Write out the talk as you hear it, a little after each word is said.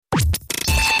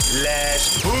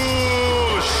Let's push.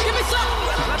 Give me some.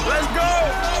 Let's go.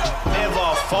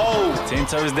 Never fold. 10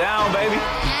 toes down, baby.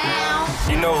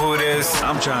 You know who it is.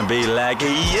 I'm trying to be like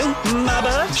you, my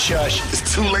bud. Shush.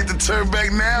 It's too late to turn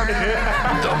back now.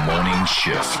 The Morning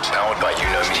Shift. Powered by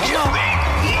YOUKNOW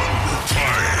Media.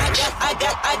 I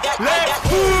got.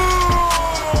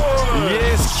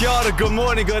 Yes, kia ora, good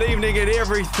morning, good evening, and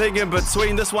everything in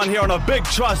between. This one here on a big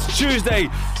Truss Tuesday.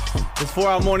 It's for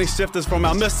our morning shifters, from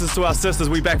our misters to our sisters.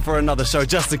 We back for another show,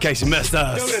 just in case you missed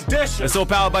us. It's all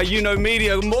powered by YOUKNOW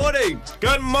Media. Good morning.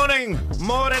 Good morning.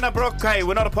 Morena Brook. Hey,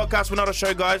 we're not a podcast, we're not a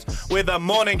show, guys. We're the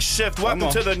morning shift.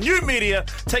 Welcome to the new media.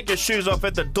 Take your shoes off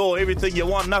at the door. Everything you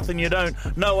want, nothing you don't.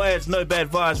 No ads, no bad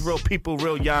vibes, real people,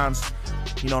 real yarns.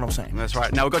 You know what I'm saying? That's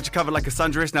right. Now, we've got you covered like a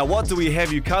sundress. Now, what do we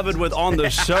have you covered with on the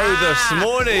show this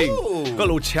morning? Ooh. Got a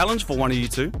little challenge for one of you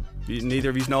two. Neither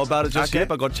of you know about it just yet,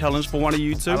 but I got a challenge for one of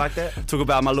you two. I like that. Talk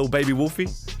about my little baby Wolfie.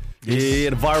 Yes. Yeah,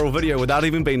 the viral video without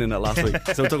even being in it last week.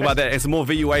 So we'll talk about that. And some more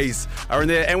VUAs are in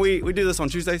there. And we do this on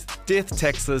Tuesdays. Death,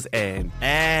 taxes, and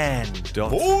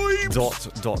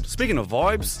vibes. Speaking of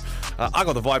vibes, I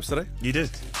got the vibes today. You do?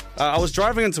 I was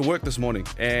driving into work this morning,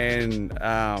 and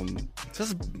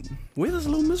weather's a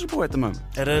little miserable at the moment.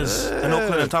 It is. In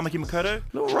Auckland and Tamaki Makaurau. A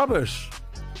little rubbish.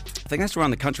 I think that's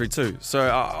around the country too.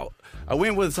 So I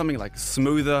went with something like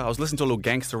smoother. I was listening to a little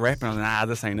gangster rap, and I was like, nah,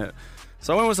 this ain't it.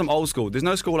 So I went with some old school. There's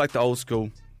no school like the old school.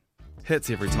 Hits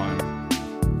every time.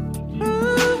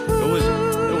 It was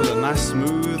a nice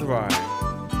smooth ride.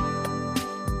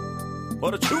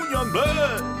 What a tune, young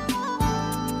blood.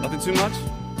 Nothing too much.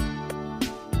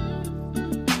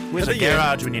 Where's the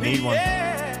garage when you need one?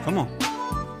 Come on.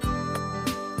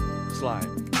 Slide.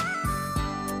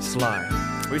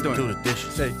 What are you doing? Do the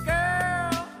dishes. Say,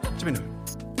 Jimmy, no.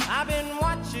 I've been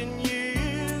watching you.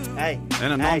 Hey.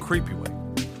 In a non-creepy way.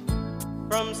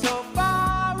 From so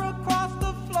far across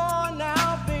the floor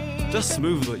now, baby. Just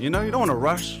smoothly, you know? You don't want to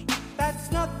rush. That's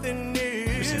nothing new.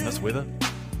 You seen this weather?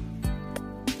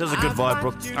 This is a good vibe,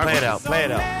 Brooke. Play it out. Play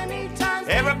it out.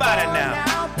 Everybody now.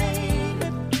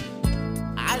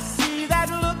 I see that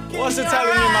look in What's it your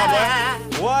telling you, my eye.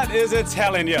 boy? What is it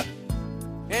telling you?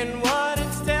 And what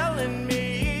it's telling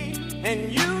me.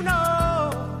 And you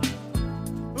know,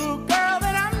 ooh, girl,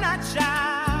 that I'm not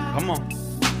shy. Come on.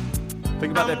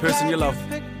 Think about that person you love.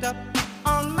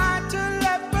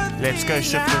 Let's go,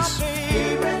 shifters.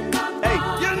 Hey,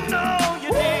 You know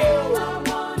you did.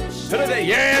 Hit it there.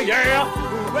 Yeah.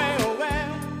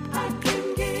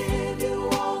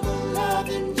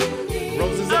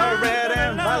 Roses are red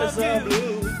and violets are blue.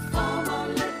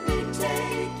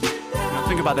 Now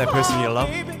think about that person you love.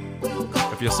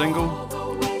 If you're single,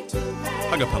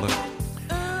 hug a pillow.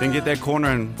 Then get that corner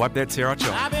and wipe that tear out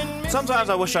your eye. Sometimes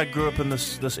I wish I grew up in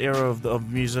this era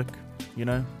of music, you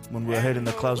know, when we were hitting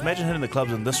the clubs. Imagine hitting the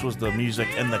clubs and this was the music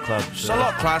in the clubs. It's a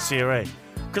lot classier, eh?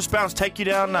 Chris Brown's Take You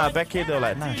Down, back here they were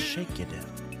like, nah, Shake You Down.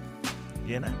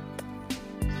 You know?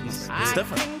 It's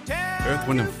different. Earth,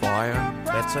 Wind and Fire.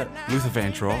 That's it. Luther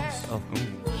Vandross. Oh.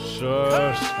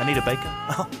 Shush. I need a baker.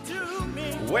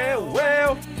 Well.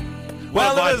 What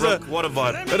a it vibe, is Brooke. What a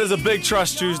vibe. It is a big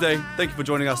Truss Tuesday. Thank you for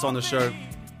joining us on the show.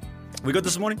 We good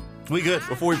this morning? We good.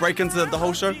 Before we break into the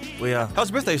whole show? We are. How's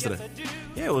your birthday yesterday?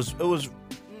 Yeah, it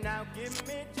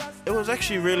was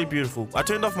actually really beautiful. I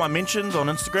turned off my mentions on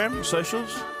Instagram,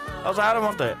 socials. I was like, I don't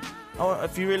want that.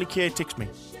 If you really care, text me.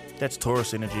 That's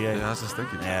Taurus energy, eh? Yeah, I was just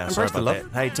thinking. Yeah, Embrace sorry the about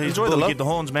love. that. Hey, to Enjoy the love. get the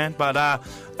horns, man. But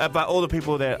all the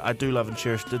people that I do love and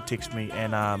cherish did text me,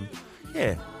 and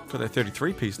yeah, Got that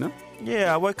 33 piece, no?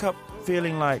 I woke up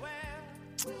feeling like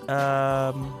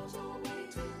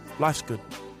life's good.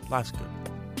 Life's good.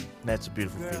 And that's a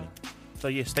beautiful feeling. So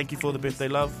yes, thank you for the birthday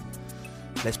love.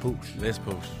 Let's push.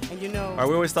 And you know, All right,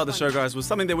 we always start the show, guys, with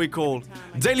something that we call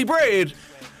Daily Bread.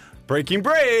 Breaking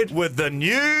bread. With the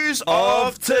news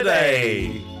of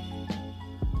today.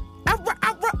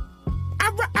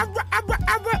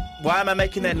 Why am I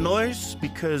making that noise?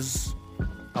 Because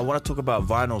I want to talk about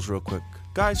vinyls real quick.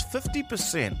 Guys,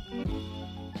 50%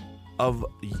 of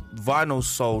vinyls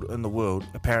sold in the world,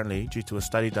 apparently, due to a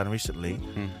study done recently,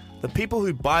 the people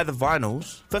who buy the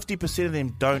vinyls, 50% of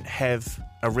them don't have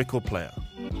a record player.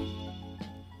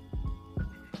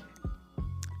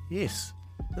 Yes.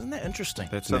 Isn't that interesting?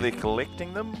 That's So neat. they're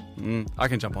collecting them? I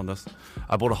can jump on this.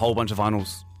 I bought a whole bunch of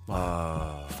vinyls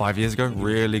 5 years ago.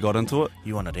 Really got into it.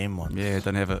 You wanted them ones. Yeah,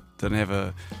 didn't have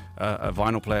a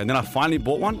vinyl player. And then I finally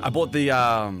bought one. I bought the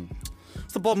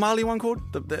what's the Bob Marley one called?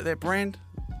 That brand.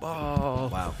 Oh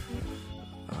Wow.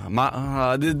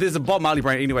 There's a Bob Marley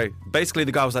brand anyway. Basically,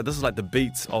 the guy was like, "This is like the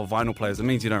beats of vinyl players." It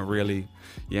means you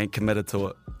ain't committed to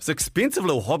it. It's an expensive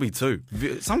little hobby too.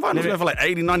 Some vinyls go for like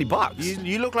 $80-$90.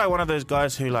 You look like one of those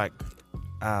guys who like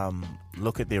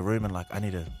look at their room and like I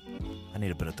need a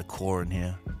bit of decor in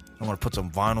here. I want to put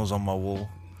some vinyls on my wall.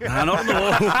 Nah, not on the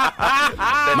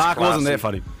wall. Mark wasn't that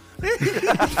funny.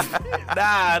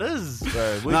 Nah, it is.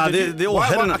 Nah, they're all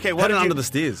hidden under the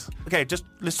stairs. Okay, just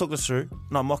let's talk this through.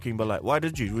 Not mocking, but like, why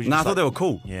did you? Nah, I thought they were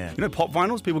cool. Yeah. You know pop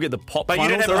vinyls? People get the pop But vinyls. you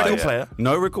didn't have a record player?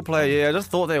 No record player, yeah. I just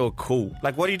thought they were cool.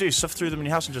 Like, what do you do? Sift through them in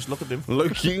your house and just look at them?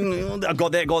 Looking, I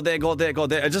got that.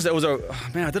 It was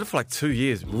man, I did it for like 2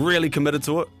 years. Really committed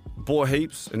to it. Bought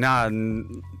heaps. And now,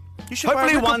 You should buy a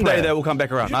hopefully record one player. day they will come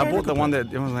back around. You should I buy a bought the record one that,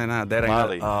 everyone's like, nah, that ain't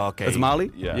Marley. it. Oh, okay. It's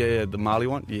Marley? Yeah. The Marley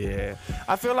one? Yeah.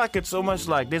 I feel like it's almost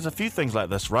like there's a few things like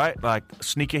this, right? Like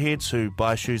sneakerheads who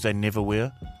buy shoes they never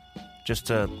wear just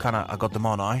to kind of, I got them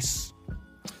on ice.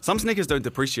 Some sneakers don't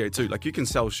depreciate too. Like you can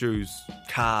sell shoes,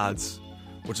 cards,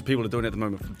 which people are doing at the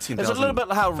moment for $10,000. It's a little bit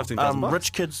like how $15,000.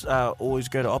 rich kids always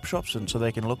go to op shops and so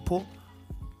they can look poor.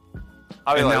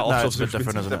 I mean, And like, now No, op it's a bit shops are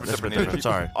different, isn't it? It's a bit different, different.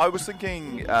 Sorry. I was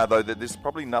thinking, though, that there's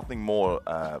probably nothing more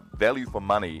value for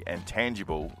money and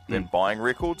tangible than buying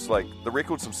records. Like, the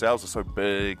records themselves are so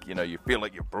big, you know, you feel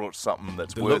like you've brought something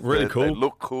that's They worth look really it. cool. They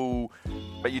look cool,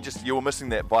 but you were missing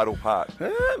that vital part.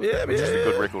 Yeah, Which is a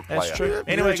good record player. That's true. Yeah,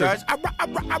 Anyway, true. guys,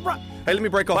 Hey, let me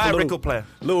break off buy a a little, record player.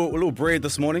 little bread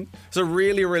this morning. It's a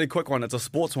really, really quick one. It's a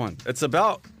sports one. It's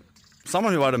about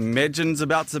someone who I'd imagine is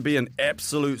about to be an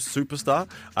absolute superstar.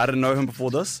 I didn't know him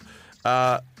before this.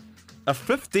 A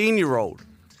 15-year-old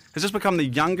has just become the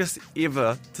youngest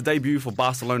ever to debut for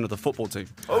Barcelona, the football team.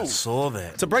 I saw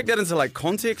that. To break that into like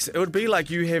context, it would be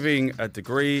like you having a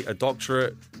degree, a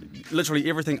doctorate, literally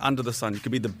everything under the sun. You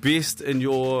could be the best in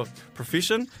your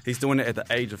profession. He's doing it at the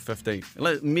age of 15.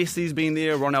 Like, Messi's been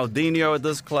there, Ronaldinho at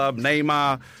this club,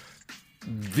 Neymar.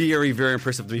 Very, very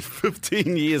impressive to be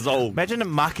 15 years old. Imagine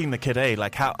him marking the kid, eh?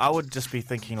 Like how I would just be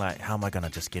thinking, like, how am I gonna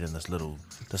just get in this little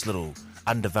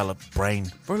undeveloped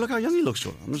brain? Bro, look how young he looks,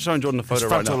 Jordan. I'm just showing Jordan the His photo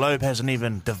right frontal now. lobe hasn't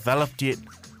even developed yet.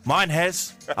 Mine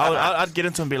has. I'd get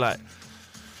into him and be like,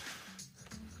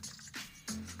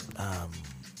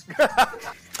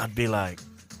 I'd be like,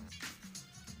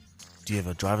 do you have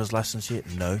a driver's license yet?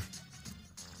 No.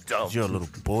 You're a little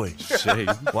boy. Gee,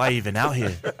 Why are you even out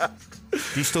here? Do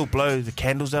you still blow the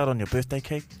candles out on your birthday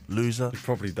cake? Loser. he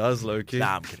probably does, low-key.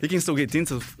 Nah, I'm kidding. He can still get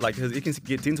dental, he can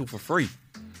get dental for free.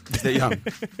 He's that young.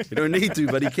 You don't need to,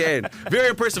 but he can. Very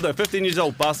impressive though, 15 years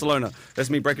old, Barcelona. That's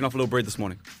me breaking off a little bread this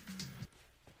morning.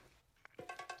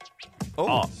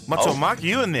 Matua Marc,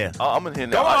 you in there? Oh, I'm in here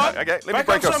now. Come on. Okay, let me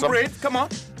break off some bread. Come on.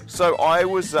 So I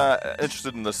was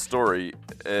interested in this story.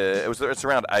 It's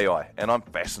around AI, and I'm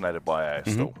fascinated by AI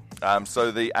still. So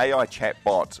the AI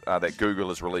chatbot that Google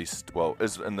has released,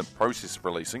 is in the process of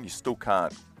releasing. You still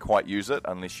can't quite use it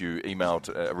unless you emailed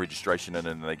a registration in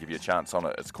and they give you a chance on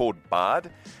it. It's called Bard.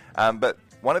 But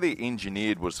one of the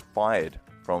engineers was fired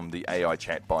from the AI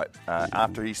chatbot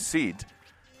after he said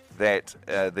that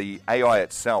the AI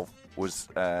itself was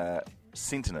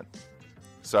sentient.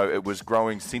 So it was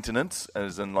growing sentience,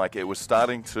 as in like it was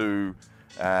starting to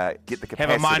get the capacity. Have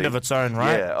a mind of its own,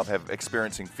 right? Yeah, of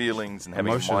experiencing feelings and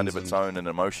having a mind of its own and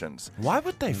emotions. Why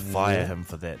would they fire him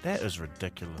for that? That is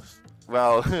ridiculous.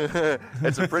 Well,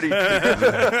 it's a pretty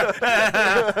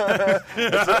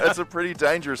it's a pretty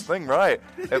dangerous thing, right?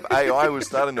 If AI was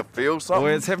starting to feel something.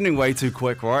 Well, it's happening way too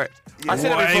quick, right? I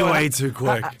said it before. Way too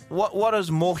quick. What is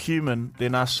more human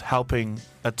than us helping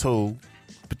a tool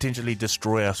potentially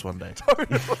destroy us one day?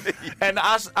 And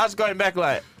us going back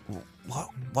like, what?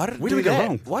 Why did it Where do did we go that?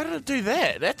 wrong? Why did it do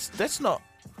that? That's not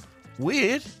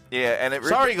weird. Yeah, and it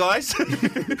Sorry, guys.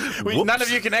 None of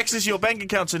you can access your bank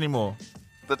accounts anymore.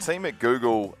 the team at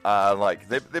Google are like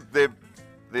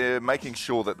they're making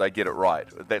sure that they get it right.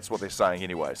 That's what they're saying,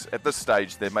 anyways. At this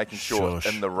stage, they're making sure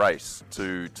Shush. in the race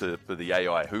for the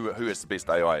AI, who is the best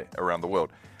AI around the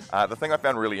world. The thing I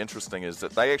found really interesting is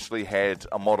that they actually had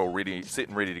a model set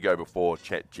and ready to go before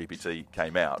ChatGPT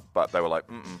came out, but they were like,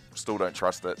 still don't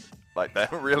trust it. Like they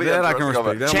really That I untrusting can of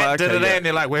respect. it. That I'm Chat like, did okay, it, yeah. and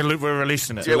they're like, we're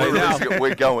releasing it. Yeah, we're Like now. releasing it,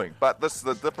 we're going. But this is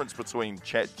the difference between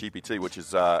ChatGPT, which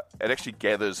is it actually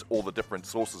gathers all the different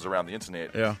sources around the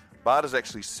internet. Yeah. Bard is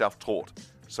actually self-taught.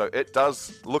 So it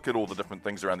does look at all the different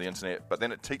things around the internet, but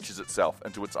then it teaches itself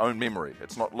into its own memory.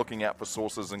 It's not looking out for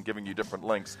sources and giving you different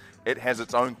links. It has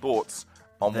its own thoughts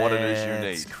on what it is you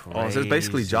need. Oh, so it's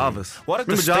basically Jarvis. What a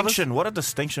Remember distinction! Jarvis? What a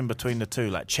distinction between the two.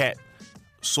 Like chat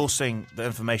sourcing the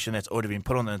information that's already been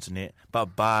put on the internet,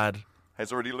 but Bard.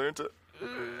 Has already learnt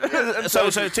it. So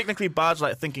technically, Bard's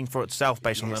like thinking for itself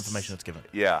based on the information it's given.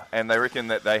 Yeah, and they reckon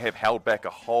that they have held back a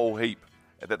whole heap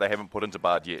that they haven't put into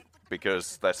Bard yet.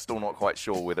 because they're still not quite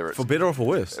sure whether it's For better or for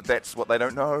worse? That's what they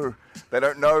don't know. They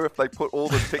don't know if they put all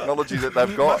the technology that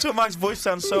they've got. Matua Marc's voice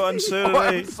sounds so uncertain.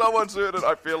 I'm so uncertain.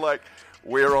 I feel like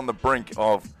we're on the brink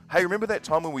of, hey, remember that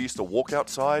time when we used to walk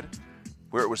outside?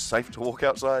 Where it was safe to walk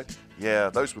outside? Yeah,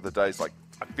 those were the days. Like,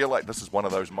 I feel like this is one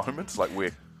of those moments. Like,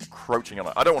 we're crouching on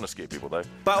it. I don't want to scare people, though.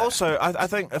 But also, I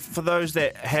think for those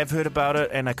that have heard about it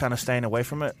and are kind of staying away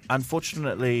from it,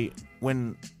 unfortunately,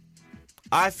 when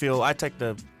I take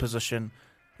the position,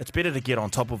 it's better to get on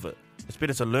top of it. It's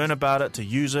better to learn about it, to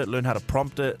use it, learn how to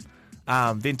prompt it,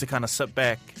 then to kind of sit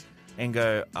back and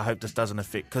go, I hope this doesn't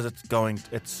affect,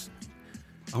 because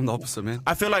I'm the opposite, man.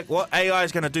 I feel like what AI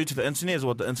is going to do to the internet is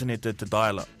what the internet did to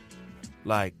dial-up.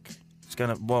 Like, it's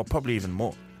going to, well, probably even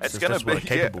more. It's going to be,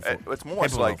 it's more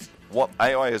like what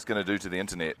AI is going to do to the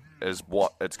internet is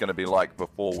what it's going to be like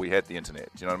before we had the internet.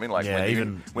 Do you know what I mean?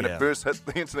 Like when it first hit,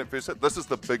 the internet first hit, this is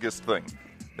the biggest thing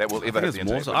that will ever hit the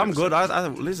internet. So I'm good.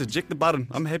 Let's eject the button.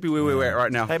 I'm happy where we're at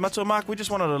right now. Hey, Matua Marc, we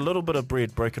just wanted a little bit of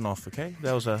bread broken off, okay?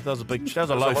 That was a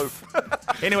loaf.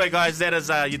 Anyway, guys, that is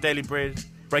your daily bread.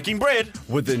 Breaking bread.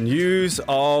 With the news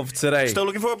of today. Still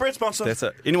looking for a bread sponsor. That's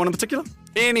it. Anyone in particular?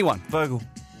 Anyone. Vogel.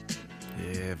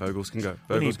 Yeah, Vogels can go.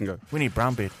 We need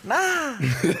brown bread. Nah.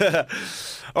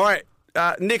 All right.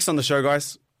 Next on the show,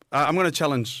 guys, I'm going to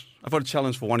challenge. I've got a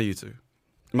challenge for one of you two.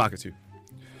 Mark, it's you.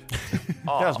 That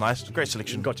was nice. Great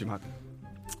selection. Got you, Mark.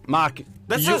 Mark.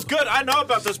 This is good. I know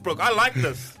about this, Brooke. I like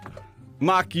this.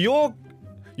 Mark, you're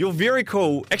very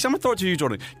cool. Actually, I'm going to throw it to you,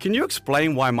 Jordan. Can you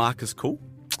explain why Mark is cool?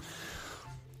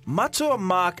 Matua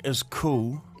Marc is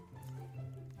cool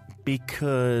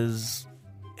because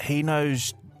he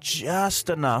knows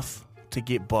just enough to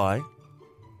get by.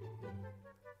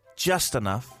 Just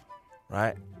enough,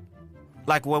 right?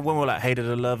 Like when we're like, hated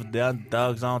to love the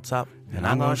dogs on top. And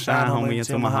I'm going to shine homie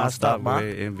until my heart stop.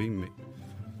 Envy me.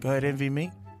 Go ahead, envy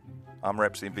me. I'm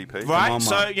Raps MVP. Right? On,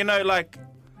 so, you know, like,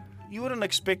 you wouldn't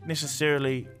expect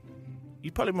necessarily...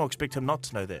 You'd probably more expect him not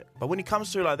to know that. But when he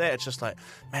comes through like that, it's just like,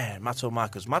 man, Matua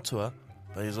Marc is Matua,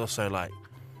 but he's also like,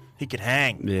 he could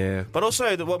hang. Yeah. But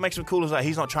also, what makes him cool is like,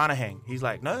 he's not trying to hang. He's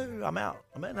like, no, I'm out.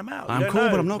 I'm out. I'm cool,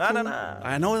 but I'm not cool. No.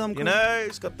 I know I'm cool. You know,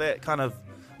 he's got that kind of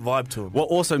vibe to him. What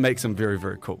also makes him very,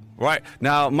 very cool. Right.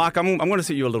 Now, Mark, I'm going to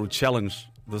set you a little challenge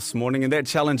this morning, and that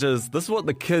challenge is, this is what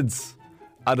the kids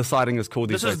are deciding is cool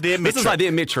these days. This is their metric. This is like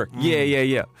their metric.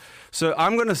 Yeah. So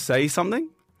I'm going to say something.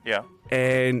 Yeah.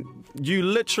 And you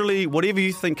literally, whatever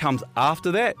you think comes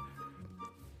after that,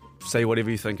 say whatever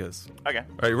you think is. Okay.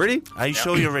 Are you ready? Are you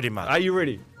sure you're ready, Mark? Are you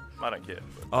ready? I don't care.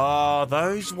 Oh,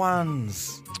 those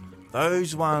ones.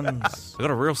 Those ones. I've got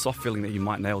a real soft feeling that you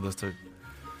might nail this too.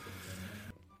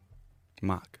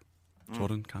 Mark.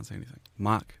 Jordan, can't say anything.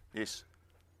 Mark. Yes.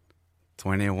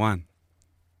 21.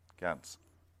 Guns.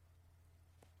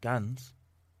 Guns?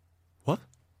 What?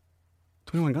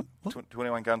 21 gun? What?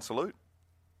 21 gun salute?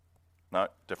 No,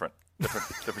 different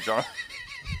genre.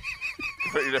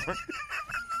 Completely different.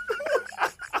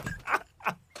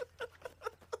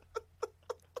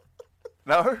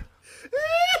 No?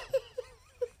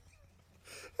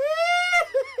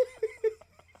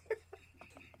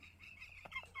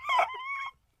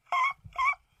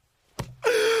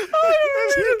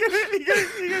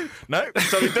 No,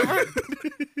 something different.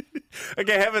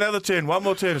 Okay, have another turn. One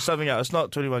more turn of something else. It's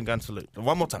not 21 gun salute.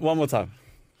 One more time.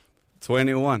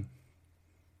 21.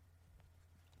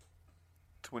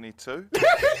 22.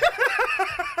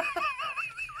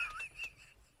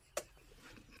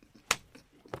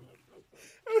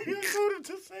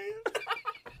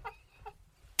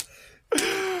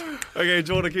 Okay,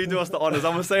 Jordan, can you do us the honors?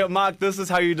 I'm going to say it, Mark, this is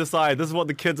how you decide. This is what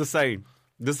the kids are saying.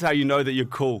 This is how you know that you're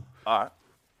cool. All right.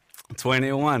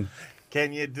 21.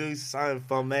 Can you do something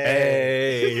for me?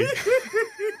 Hey.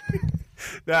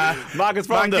 Nah, Marcus,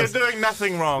 Mark, you're doing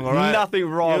nothing wrong, all right? Nothing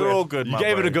wrong. You're all good, You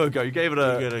gave it a good go. You gave it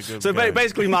a good So go.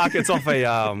 basically, Mark, it's off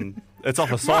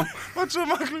a song. What's your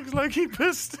Mark looks like he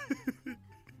pissed?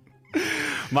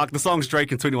 Mark, the song's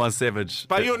Drake and 21 Savage.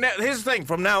 But here's the thing.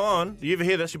 From now on, you ever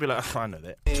hear this, you'll be like, oh, I know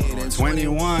that.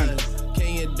 21.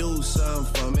 Can you do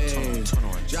something for me?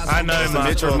 I know,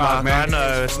 metric, Mark, man. I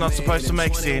know. It's not supposed to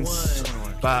make sense.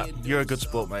 But you're a good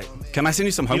sport, mate. Can I send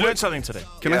you some You homework? learned something today.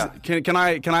 Can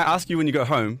I ask you when you go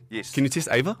home? Yes. Can you test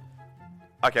Ava?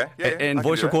 Okay. Yeah. And I can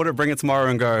voice do record it, bring it tomorrow,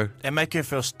 and go. And make her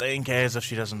feel stink as if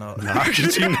she doesn't know it. No,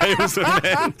 because she nails it,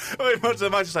 man. Wait, much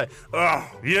to say, oh,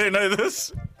 you don't know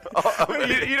this?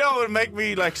 You know what would make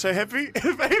me like so happy?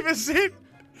 If Ava said,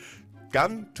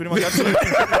 gun, 21 guns.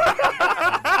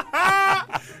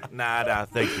 Nah,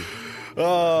 thank you.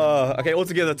 Okay,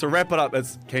 altogether, to wrap it up,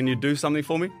 it's can you do something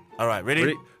for me? All right,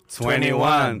 ready?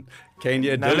 21. Can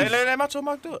you do Now, let Matua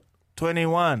Marc do it.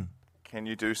 21. Can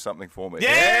you do something for me?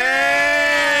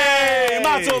 Hey,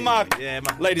 Matua Marc. Yeah,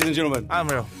 Ladies and gentlemen.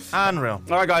 Unreal. All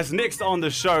right, guys, next on the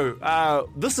show,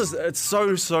 it's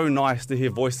so nice to hear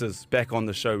voices back on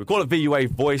the show. We call it VOA,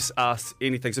 Voice Us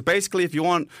Anything. So basically, if you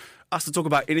want us to talk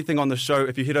about anything on the show,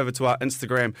 if you head over to our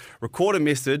Instagram, record a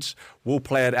message, we'll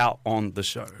play it out on the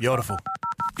show. Beautiful.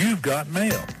 You've got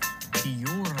mail. Kia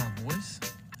ora, boys.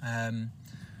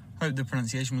 Hope the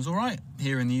pronunciation was all right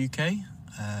here in the UK.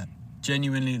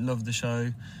 Genuinely love the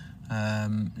show.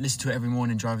 Listen to it every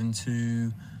morning driving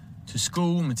to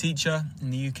school. I'm a teacher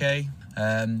in the UK.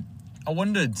 I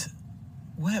wondered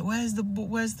where's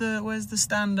the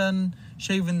stand on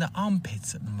shaving the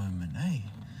armpits at the moment, eh?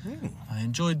 I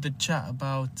enjoyed the chat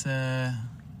about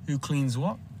who cleans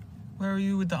what. Where are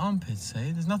you with the armpits,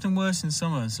 eh? There's nothing worse in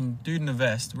summer. Some dude in a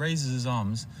vest raises his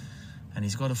arms and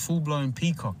he's got a full-blown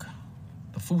peacock,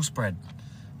 the full spread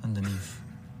underneath.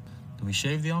 Do we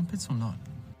shave the armpits or not?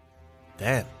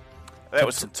 Damn. That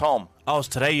was from Tom. I was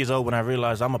today years old when I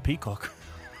realised I'm a peacock.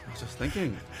 I was just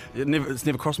thinking. It's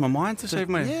never crossed my mind to shave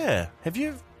my... Yeah. Have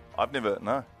you? I've never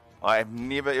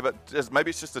ever. Maybe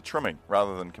it's just a trimming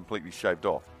rather than completely shaved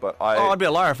off. But I'd be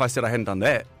a liar if I said I hadn't done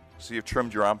that. So you've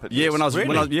trimmed your armpit? Yeah, when I was Really?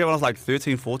 when I was like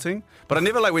 13, 14. But I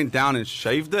never went down and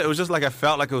shaved it. It was just I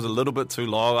felt like it was a little bit too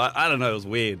long. I don't know, it was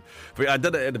weird. But I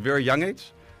did it at a very young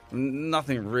age.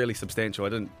 Nothing really substantial. I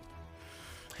didn't.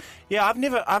 Yeah,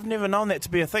 I've never known that to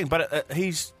be a thing. But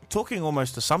he's talking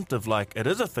almost assumptive, like it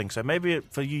is a thing. So maybe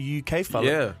for you UK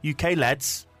fella, UK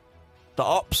lads, the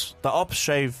ops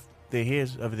shave their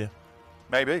hairs over there.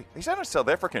 Maybe. He sounded South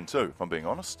African too, if I'm being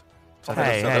honest. South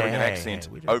Hey, African hey, accent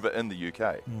hey, over in the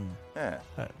UK. Yeah.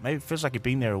 Maybe it feels like you've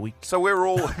been there a week. So we're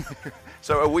all.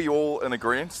 So are we all in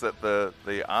agreement that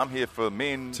the arm hair for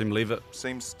men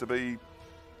seems to be?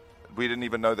 We didn't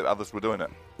even know that others were doing it.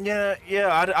 Yeah,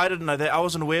 I didn't know that. I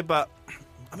wasn't aware, but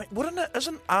I mean, wouldn't it?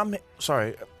 Isn't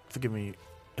sorry, forgive me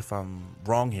if I'm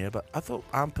wrong here, but I thought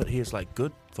armpit hair is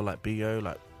good for BO,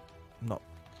 not,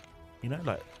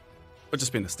 It'd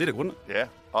just be an aesthetic, wouldn't it? Yeah,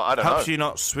 I don't know. Helps you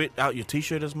not sweat out your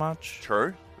t-shirt as much.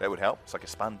 True, that would help. It's like a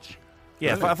sponge.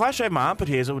 Yeah, if I shave my armpit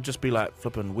hairs, it would just be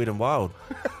flipping wet and wild.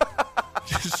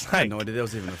 I had no idea that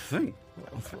was even a thing.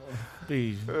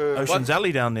 Be Ocean's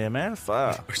Alley down there, man.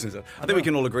 Far. I think we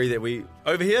can all agree that we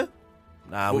over here.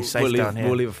 Nah, we're safe down here.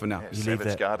 We'll leave it for now. Yeah, You leave Savage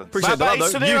that. Gardens. Appreciate But that,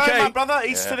 each to though. their UK. own, my brother.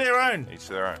 Each to their own. Each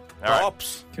to their own. The All right.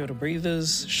 ops. Kia ora,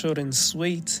 breathers, short and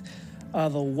sweet. Are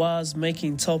the Was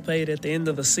making top 8 at the end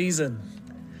of the season?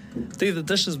 Do the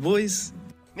dishes, boys.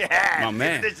 Yeah, My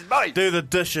man. This is mine. Do the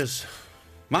dishes.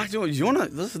 Mark, you want to?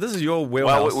 This is your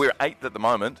wheelhouse. Well, we're 8th at the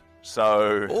moment,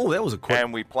 so. Oh, that was a quick.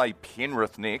 And we play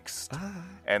Penrith next,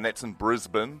 and that's in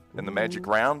Brisbane in the Magic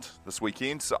Round this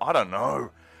weekend. So I don't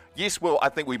know. Yes, well, I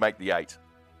think we make the 8.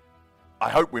 I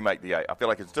hope we make the 8. I feel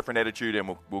like it's a different attitude,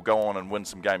 and we'll go on and win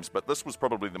some games. But this was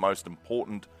probably the most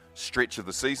important stretch of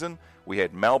the season. We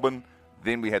had Melbourne,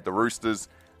 then we had the Roosters.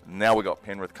 Now we got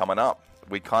Penrith coming up.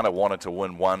 We kind of wanted to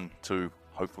win 1, 2,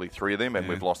 hopefully 3 of them, and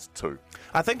we've lost 2.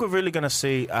 I think we're really going to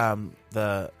see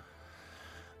the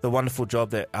wonderful job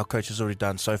that our coach has already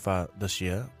done so far this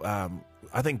year.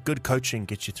 I think good coaching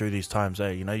gets you through these times.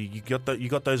 You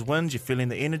got those wins. You're feeling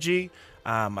the energy.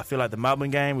 I feel like the Melbourne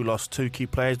game, we lost 2 key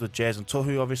players with Jazz and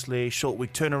Tohu, obviously. Short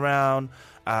week turnaround,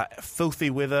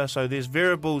 filthy weather. So there's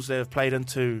variables that have played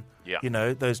into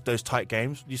those tight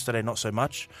games. Yesterday, not so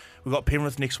much. We've got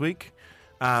Penrith next week.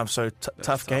 So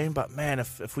tough game. But, man,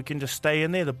 if we can just stay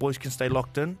in there, the boys can stay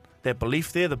locked in. That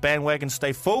belief there, the bandwagon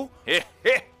stay full. Yeah.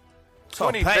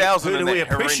 20,000 in we that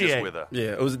horrendous appreciate. weather.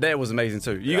 Yeah, that was amazing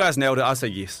too. You guys nailed it. I say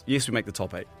yes. Yes, we make the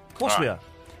top 8. Of course we are.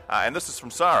 And this is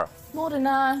from Sarah.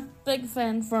 Morena, big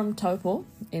fan from Taupo,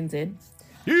 NZ.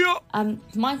 Yeah.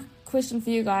 My question for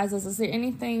you guys is there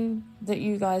anything that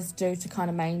you guys do to kind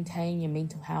of maintain your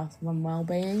mental health and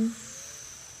well-being?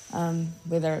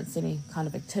 Whether it's any kind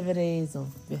of activities or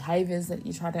behaviours that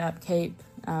you try to upkeep.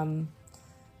 Kind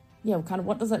of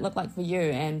what does it look like for you?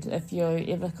 And if you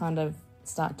ever kind of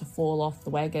start to fall off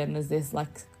the wagon, is there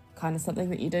kind of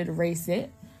something that you do to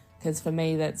reset? Because for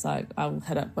me, that's I'll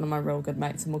hit up one of my real good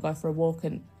mates and we'll go for a walk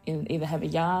and either have a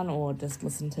yarn or just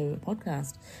listen to a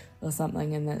podcast or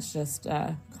something, and that's just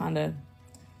kind of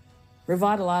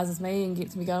revitalises me and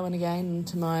gets me going again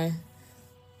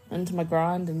into my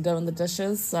grind and doing the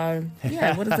dishes. So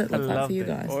yeah, what does it look like for you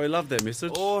guys? Oh, I love that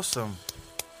message. Awesome.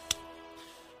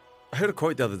 I heard a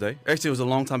quote the other day. Actually, it was a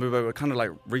long time ago, but it kind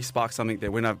of re-sparked something there.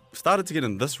 When I started to get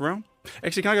in this realm,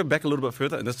 actually, can I go back a little bit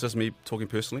further? And this is just me talking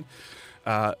personally.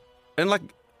 And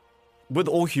with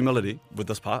all humility with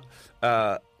this part,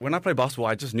 when I played basketball,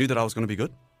 I just knew that I was going to be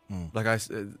good. Like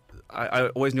I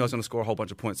always knew I was going to score a whole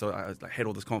bunch of points, so I had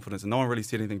all this confidence, and no one really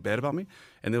said anything bad about me.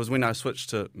 And there was when I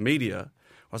switched to media,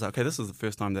 I was like, okay, this is the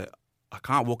first time that I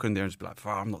can't walk in there and just be like,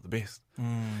 I'm not the best.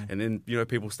 And then,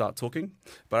 people start talking.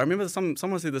 But I remember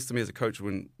someone said this to me as a coach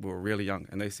when we were really young,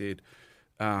 and they said,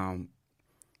 don't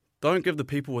give the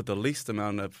people with the least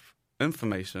amount of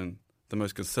information the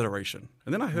most consideration.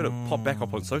 And then I heard it pop back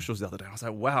up on socials the other day. I was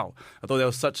like, wow, I thought that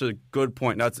was such a good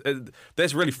point. Now,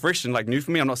 that's really fresh and new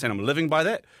for me. I'm not saying I'm living by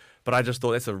that, but I just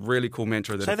thought that's a really cool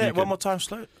mantra. Say that one more time,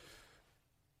 slow.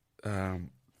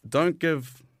 Don't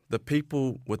give the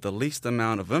people with the least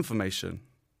amount of information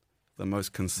the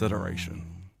most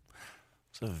consideration.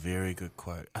 It's a very good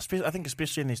quote. I think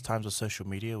especially in these times of social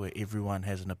media where everyone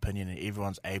has an opinion and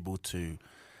everyone's able to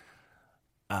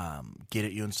get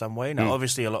at you in some way. Now,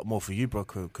 obviously, a lot more for you,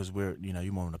 Brook, because we're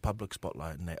you're more in the public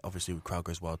spotlight, and that obviously Crowd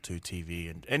Goes Wild 2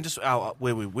 TV and just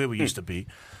where we used to be.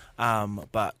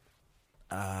 But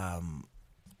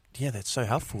that's so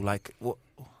helpful. Like,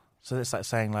 so that's like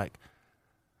saying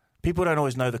people don't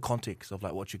always know the context of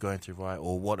what you're going through, right,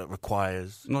 or what it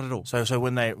requires. Not at all. So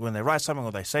when they write something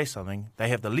or they say something, they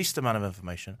have the least amount of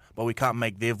information, but we can't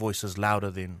make their voices louder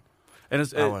than. And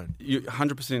it's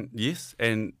 100% yes,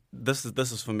 and this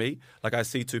is for me. Like, I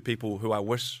see two people who I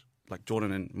wish, like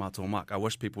Jordan and Matua Marc, I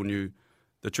wish people knew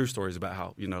the true stories about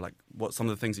how, what some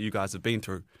of the things that you guys have been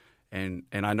through. And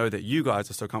I know that you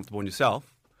guys are so comfortable in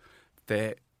yourself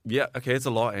that, it's a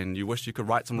lot, and you wish you could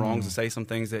right some wrongs and say some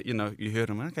things that, you heard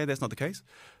them. Okay, that's not the case.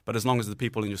 But as long as the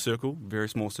people in your circle, very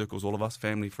small circles, all of us,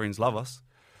 family, friends, love us,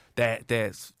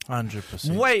 that's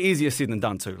 100% way easier said than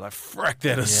done too. Like, frick,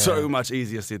 that is so much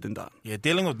easier said than done. Yeah,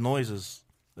 dealing with noise is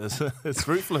it's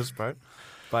ruthless, bro.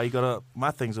 But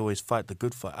my thing's always fight the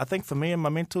good fight. I think for me and my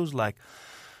mentors, like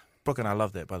Brook, and I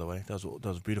love that, by the way. That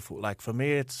was beautiful. Like, for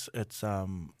me, it's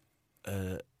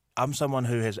I'm someone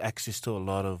who has access to a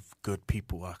lot of good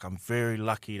people. Like, I'm very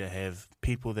lucky to have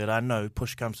people that I know,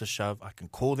 push comes to shove, I can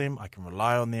call them, I can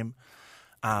rely on them.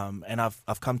 And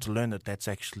I've come to learn that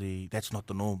that's not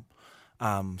the norm.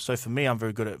 So for me, I'm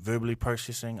very good at verbally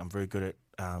processing. I'm very good at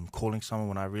calling someone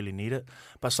when I really need it.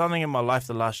 But something in my life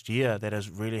the last year that has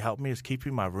really helped me is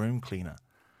keeping my room cleaner.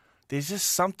 There's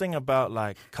just something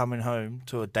about coming home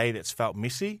to a day that's felt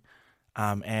messy,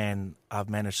 and I've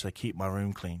managed to keep my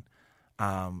room clean.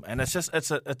 And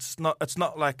it's not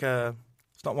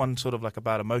one sort of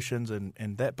about emotions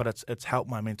and that, but it's helped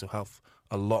my mental health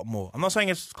a lot more. I'm not saying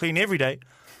it's clean every day,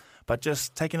 but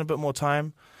just taking a bit more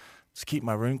time to keep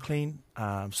my room clean,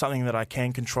 something that I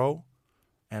can control,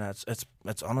 and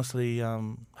it's honestly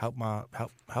helped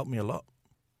me a lot.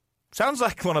 Sounds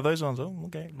like one of those ones. Oh,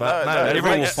 okay, but no,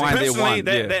 everyone will find their one.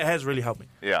 That has really helped me.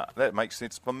 Yeah, that makes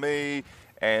sense for me.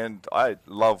 And I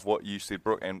love what you said,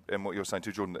 Brook, and what you're saying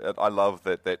too, Jordan. I love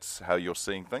that that's how you're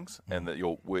seeing things, and that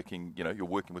you're working, you're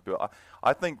working with people.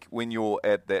 I think when you're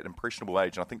at that impressionable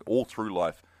age, and I think all through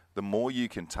life, the more you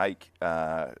can take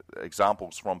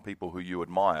examples from people who you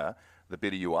admire, the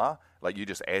better you are. Like, you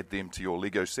just add them to your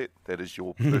Lego set. That is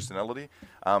your personality.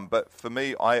 But for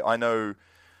me, I know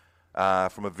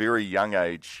from a very young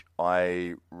age,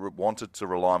 I wanted to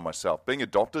rely on myself. Being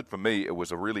adopted, for me, it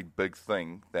was a really big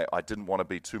thing that I didn't want to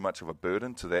be too much of a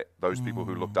burden to those people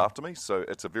who looked after me. So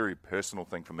it's a very personal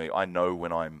thing for me. I know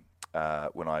when I'm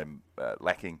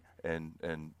lacking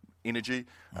in energy,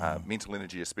 mental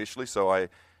energy especially. So I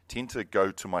tend to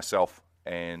go to myself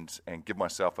and give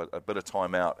myself a bit of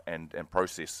time out and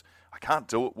process. I can't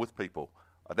do it with people.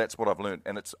 That's what I've learned.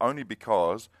 And it's only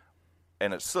because...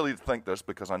 And it's silly to think this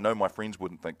because I know my friends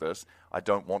wouldn't think this. I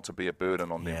don't want to be a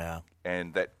burden on them. Yeah.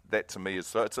 And that to me is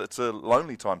so it's a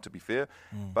lonely time, to be fair,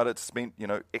 but it's spent,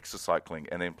 exercising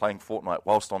and then playing Fortnite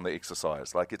whilst on the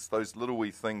exercise. Like, it's those little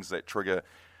wee things that trigger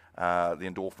the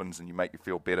endorphins and you make you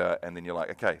feel better, and then you're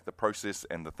like, okay, the process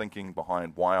and the thinking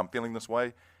behind why I'm feeling this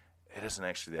way, it isn't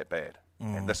actually that bad.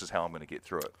 And this is how I'm going to get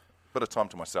through it. Bit of time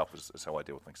to myself is how I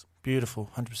deal with things. Beautiful,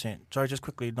 100%. Sorry, just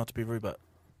quickly, not to be rude, but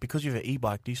because you have an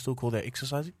e-bike, do you still call that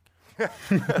exercising? No,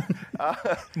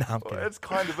 I'm kidding. It's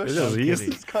kind of a shit.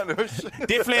 It's kind of a shit.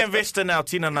 Definitely invest in our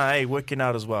tina working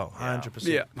out as well. 100%.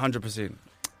 Yeah, 100%.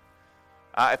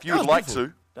 If you would like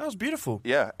to. That was beautiful.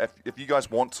 Yeah, if you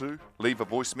guys want to, leave a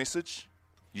voice message.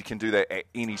 You can do that at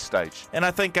any stage. And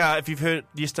I think if you've heard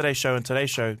yesterday's show and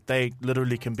today's show, they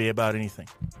literally can be about anything.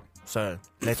 So,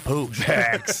 let's push.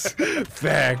 Facts.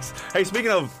 Hey,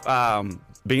 speaking of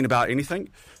being about anything...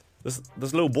 This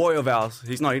little boy of ours,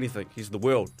 he's not anything. He's the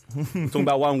world. We're talking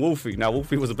about one Wolfie. Now,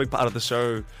 Wolfie was a big part of the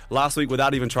show last week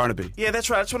without even trying to be. Yeah,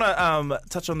 that's right. I just want to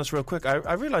touch on this real quick.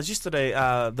 I realised yesterday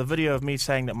the video of me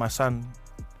saying that my son,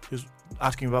 who's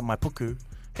asking about my puku,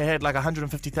 It had like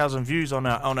 150,000 views on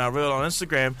our reel on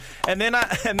Instagram, and then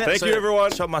Thank you,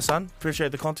 everyone. Shot my son.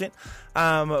 Appreciate the content.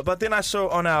 But then I saw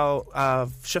on our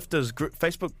Shifters group,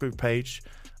 Facebook group page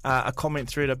a comment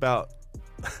thread about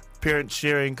parents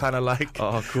sharing kind of like,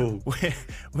 oh, cool,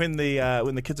 when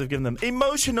the kids have given them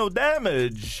emotional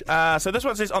damage. So this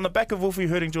one says, on the back of Wolfie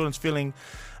hurting Jordan's feelings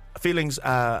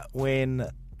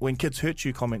when kids hurt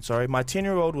you comment, sorry. My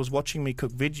 10-year-old was watching me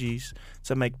cook veggies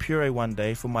to make puree one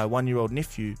day for my 1-year-old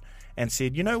nephew and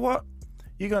said, you know what?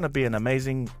 You're going to be an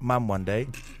amazing mum one day.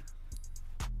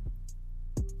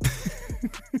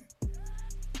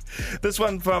 This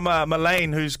one from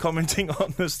Malaine, who's commenting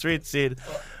on this thread, said,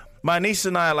 my niece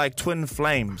and I are like twin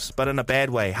flames, but in a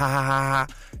bad way. Ha ha ha ha.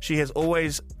 She has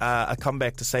always a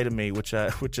comeback to say to me, which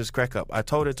is crack up. I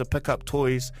told her to pick up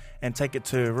toys and take it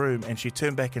to her room, and she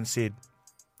turned back and said,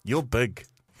 you're big.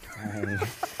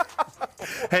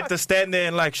 Had to stand there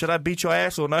and like, should I beat your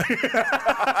ass or no?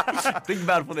 Think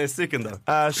about it for a second though.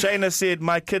 Shayna said,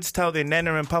 my kids tell their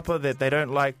nana and papa that they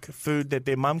don't like food that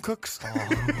their mum cooks.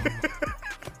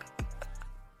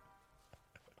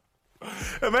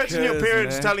 Imagine your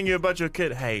parents telling you about your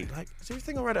kid, hey, like, is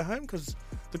everything all right at home? Because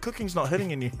the cooking's not hitting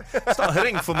in you. It's not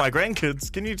hitting for my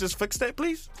grandkids. Can you just fix that,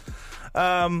 please?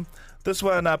 This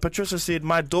one, Patricia said,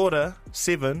 my daughter,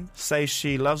 7, says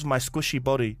she loves my squishy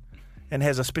body and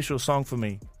has a special song for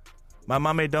me. My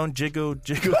mummy don't jiggle,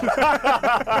 jiggle.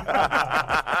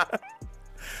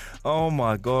 Oh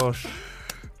my gosh.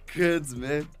 Kids,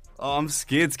 man. Oh, I'm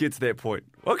scared to get to that point.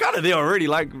 Well, kind of there already.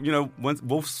 Like, you know, once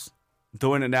Wolf's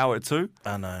doing it now at 2.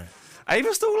 I know.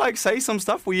 Ava still like say some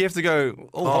stuff where you have to go,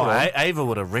 Ava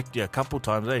would have wrecked you a couple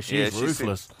times, eh? She's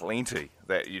ruthless. Plenty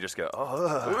that you just go,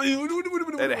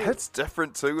 and it hits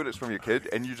different too when it's from your kid,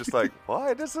 and you're just like,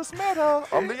 why does this matter?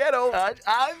 I'm the adult.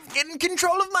 I'm getting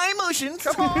control of my emotions.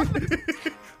 Come on.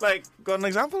 Like, got an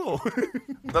example?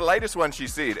 The latest one she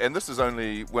said, and this is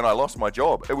only when I lost my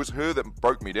job, it was her that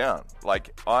broke me down.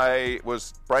 Like, I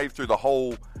was brave through the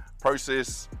whole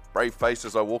process, brave face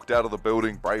as I walked out of the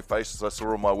building, brave face as I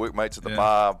saw all my workmates at the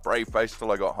bar, brave face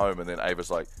till I got home, and then Ava's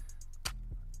like,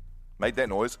 made that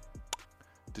noise.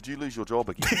 Did you lose your job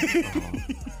again?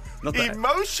 Not the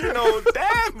emotional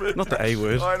damage. Not the A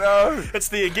word. I know. It's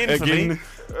the again for me.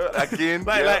 Again.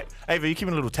 Like, Ava, you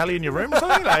keeping a little tally in your room or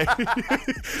something? Like,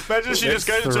 imagine she just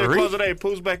goes into her closet,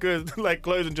 pulls back her like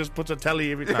clothes and just puts a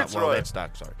tally every time. That's right. That's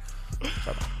dark. Sorry.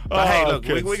 But hey, look,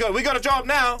 we got a job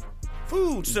now.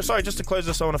 Ooh, sorry, just to close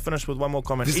this, I want to finish with one more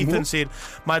comment. Ethan said,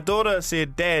 my daughter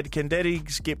said, Dad, can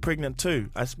daddies get pregnant too?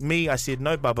 I said,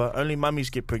 no, Bubba, only mummies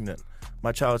get pregnant.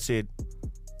 My child said,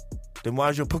 then why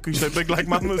is your puku so big like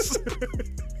mama's?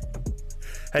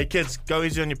 Hey kids, go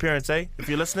easy on your parents, eh? If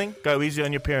you're listening, go easy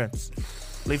on your parents.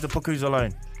 Leave the pukus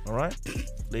alone, alright?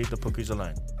 Leave the pukus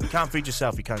alone. You can't feed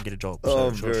yourself, you can't get a job.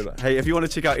 Hey, if you want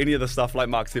to check out any of the stuff, like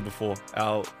Mark said before,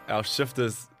 our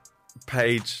Shifters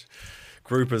page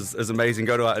group is amazing.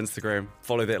 Go to our Instagram,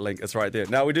 follow that link, it's right there.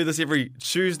 Now, we do this every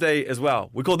Tuesday as well.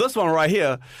 We call this one right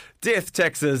here, Death,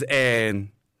 Taxes, and ...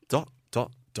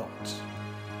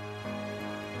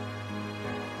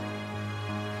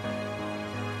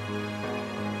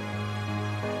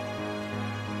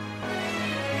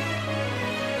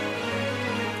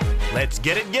 Let's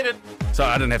get it. So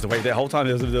I didn't have to wait that whole time.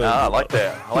 I like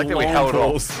that. I like that we held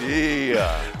off.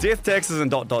 Yeah. Death, taxes,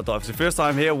 and ... If it's your first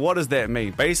time here, what does that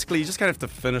mean? Basically, you just kind of have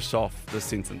to finish off this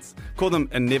sentence. Call them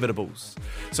inevitables.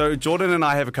 So Jordan and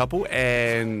I have a couple,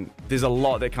 and there's a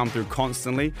lot that come through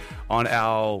constantly on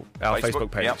our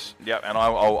Facebook page. Yep. And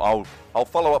I'll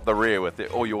follow up the rear with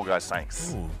all your guys'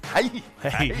 sayings. Hey.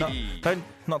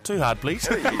 Not too hard, please.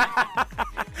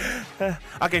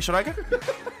 Okay, should I go?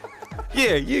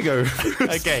 Yeah, you go.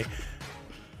 Okay.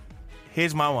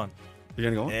 Here's my one. You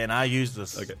gonna go on? And I use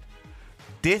this. Okay.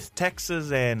 Death,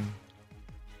 taxes, and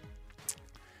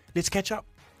let's catch up.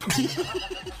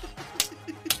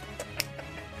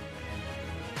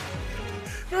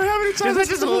 How many times I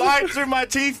just lied through my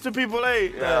teeth to people, eh?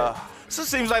 Yeah. This just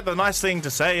seems like the nice thing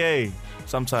to say, eh?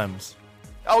 Sometimes.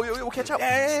 Oh, we'll catch up.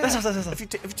 Yeah. If you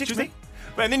text me.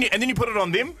 And then you put it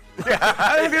on them. So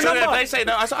they say,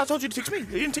 no, I told you to text me. You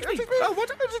didn't text me. Oh,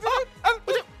 what?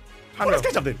 Let's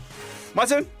catch up then. My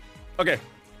turn? Okay.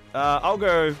 I'll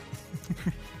go...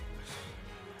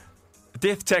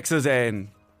 Death, taxes, and...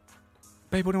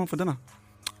 Babe, what do you want for dinner?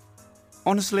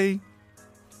 Honestly,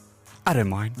 I don't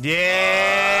mind.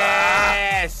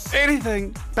 Yes!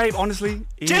 Anything. Babe, honestly,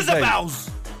 Jezebels!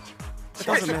 It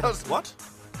doesn't matter. What?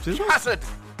 Acid.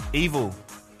 Evil.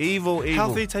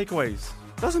 Healthy takeaways.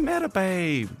 Doesn't matter,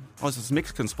 babe. Oh, it's this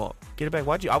Mexican spot. Get it back.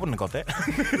 Why'd you? I wouldn't have got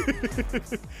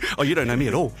that. Oh, you don't know me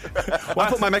at all. Well, I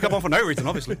put my makeup on for no reason,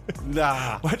 obviously.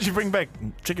 Nah. Why'd you bring back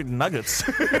chicken nuggets?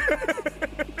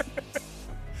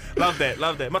 Love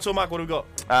that. Matua Marc, what do we got?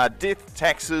 Death,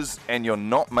 taxes, and you're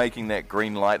not making that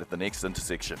green light at the next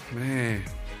intersection. Man.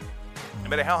 No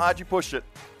matter how hard you push it,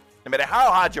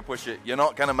 you're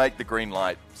not going to make the green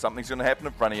light. Something's going to happen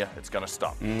in front of you. It's going to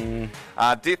stop.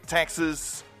 Death,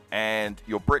 taxes, and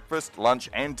your breakfast, lunch,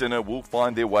 and dinner will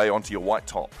find their way onto your white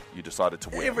top you decided to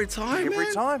wear. Every time,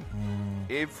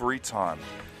 Every time.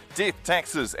 Death,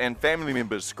 taxes, and family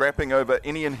members scrapping over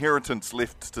any inheritance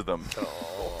left to them.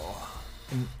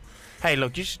 Hey,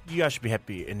 look, you guys should be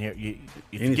happy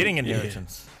you're getting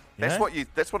inheritance.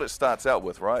 That's what it starts out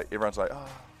with, right? Everyone's like, oh,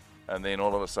 and then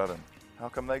all of a sudden, how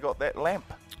come they got that lamp?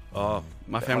 Oh,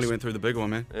 my family went through the big one,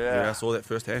 man. Yeah. I saw that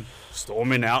firsthand.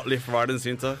 Storming out left, right, and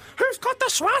centre. Who's got the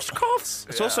Schwarzkopfs?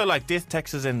 It's also like death,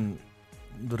 taxes, and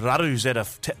rarus at a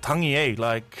tangi, eh?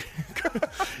 Like,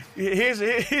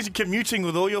 here's commuting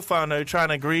with all your whānau trying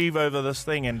to grieve over this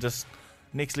thing and just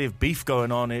next level beef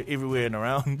going on everywhere and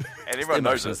around. And everyone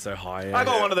knows it's so high. I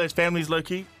got one of those families,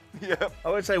 low-key. Yeah. I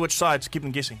won't say which side to keep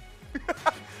them guessing.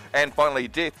 And finally,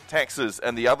 death, taxes,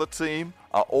 and the other team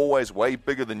are always way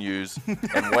bigger than yous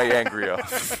and way angrier.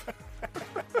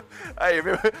 Hey,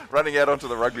 remember running out onto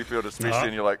the rugby field especially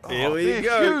and you're like, oh, here we they're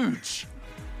go. huge.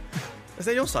 Is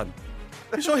that your son?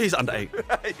 I'm sure he's under 8.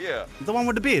 Yeah. The one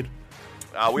with the beard.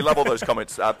 We love all those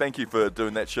comments. Thank you for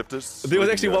doing that, Shifters. There was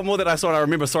actually one more that I saw and I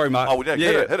remember. Sorry, Mark. Oh, yeah,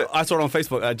 hit it. I saw it on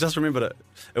Facebook. I just remembered it.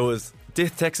 It was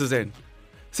death, taxes, and...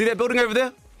 See that building over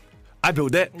there? I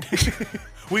built that.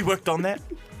 We worked on that.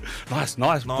 Nice.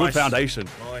 Good foundation.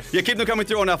 Nice. Yeah, keep them coming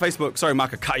through on our Facebook. Sorry,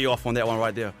 Mark, I cut you off on that one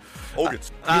right there. All good.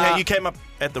 You came up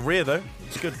at the rear, though.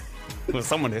 It's good. Well,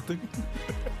 someone had to.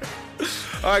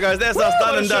 All right, guys, that's us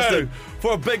done and dusted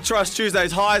for a big Truss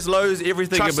Tuesdays. Highs, lows,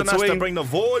 everything Trust in in us between. to bring the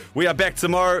void. We are back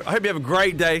tomorrow. I hope you have a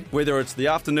great day, whether it's the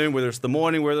afternoon, whether it's the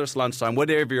morning, whether it's lunchtime,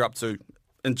 whatever you're up to.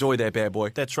 Enjoy that bad boy.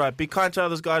 That's right. Be kind to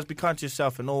others, guys. Be kind to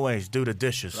yourself, and always do the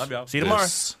dishes. Love y'all. See you tomorrow.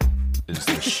 This is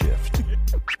The Shift.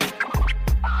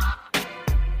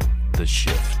 The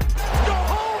Shift. Go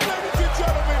home, ladies and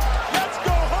gentlemen. Let's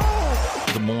go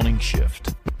home. The Morning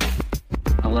Shift.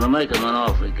 I'm going to make him an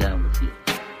offer again with you.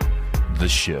 The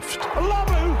Shift. I love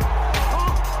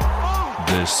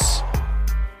you. This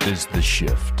is The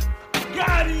Shift.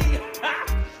 Got it.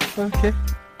 Okay.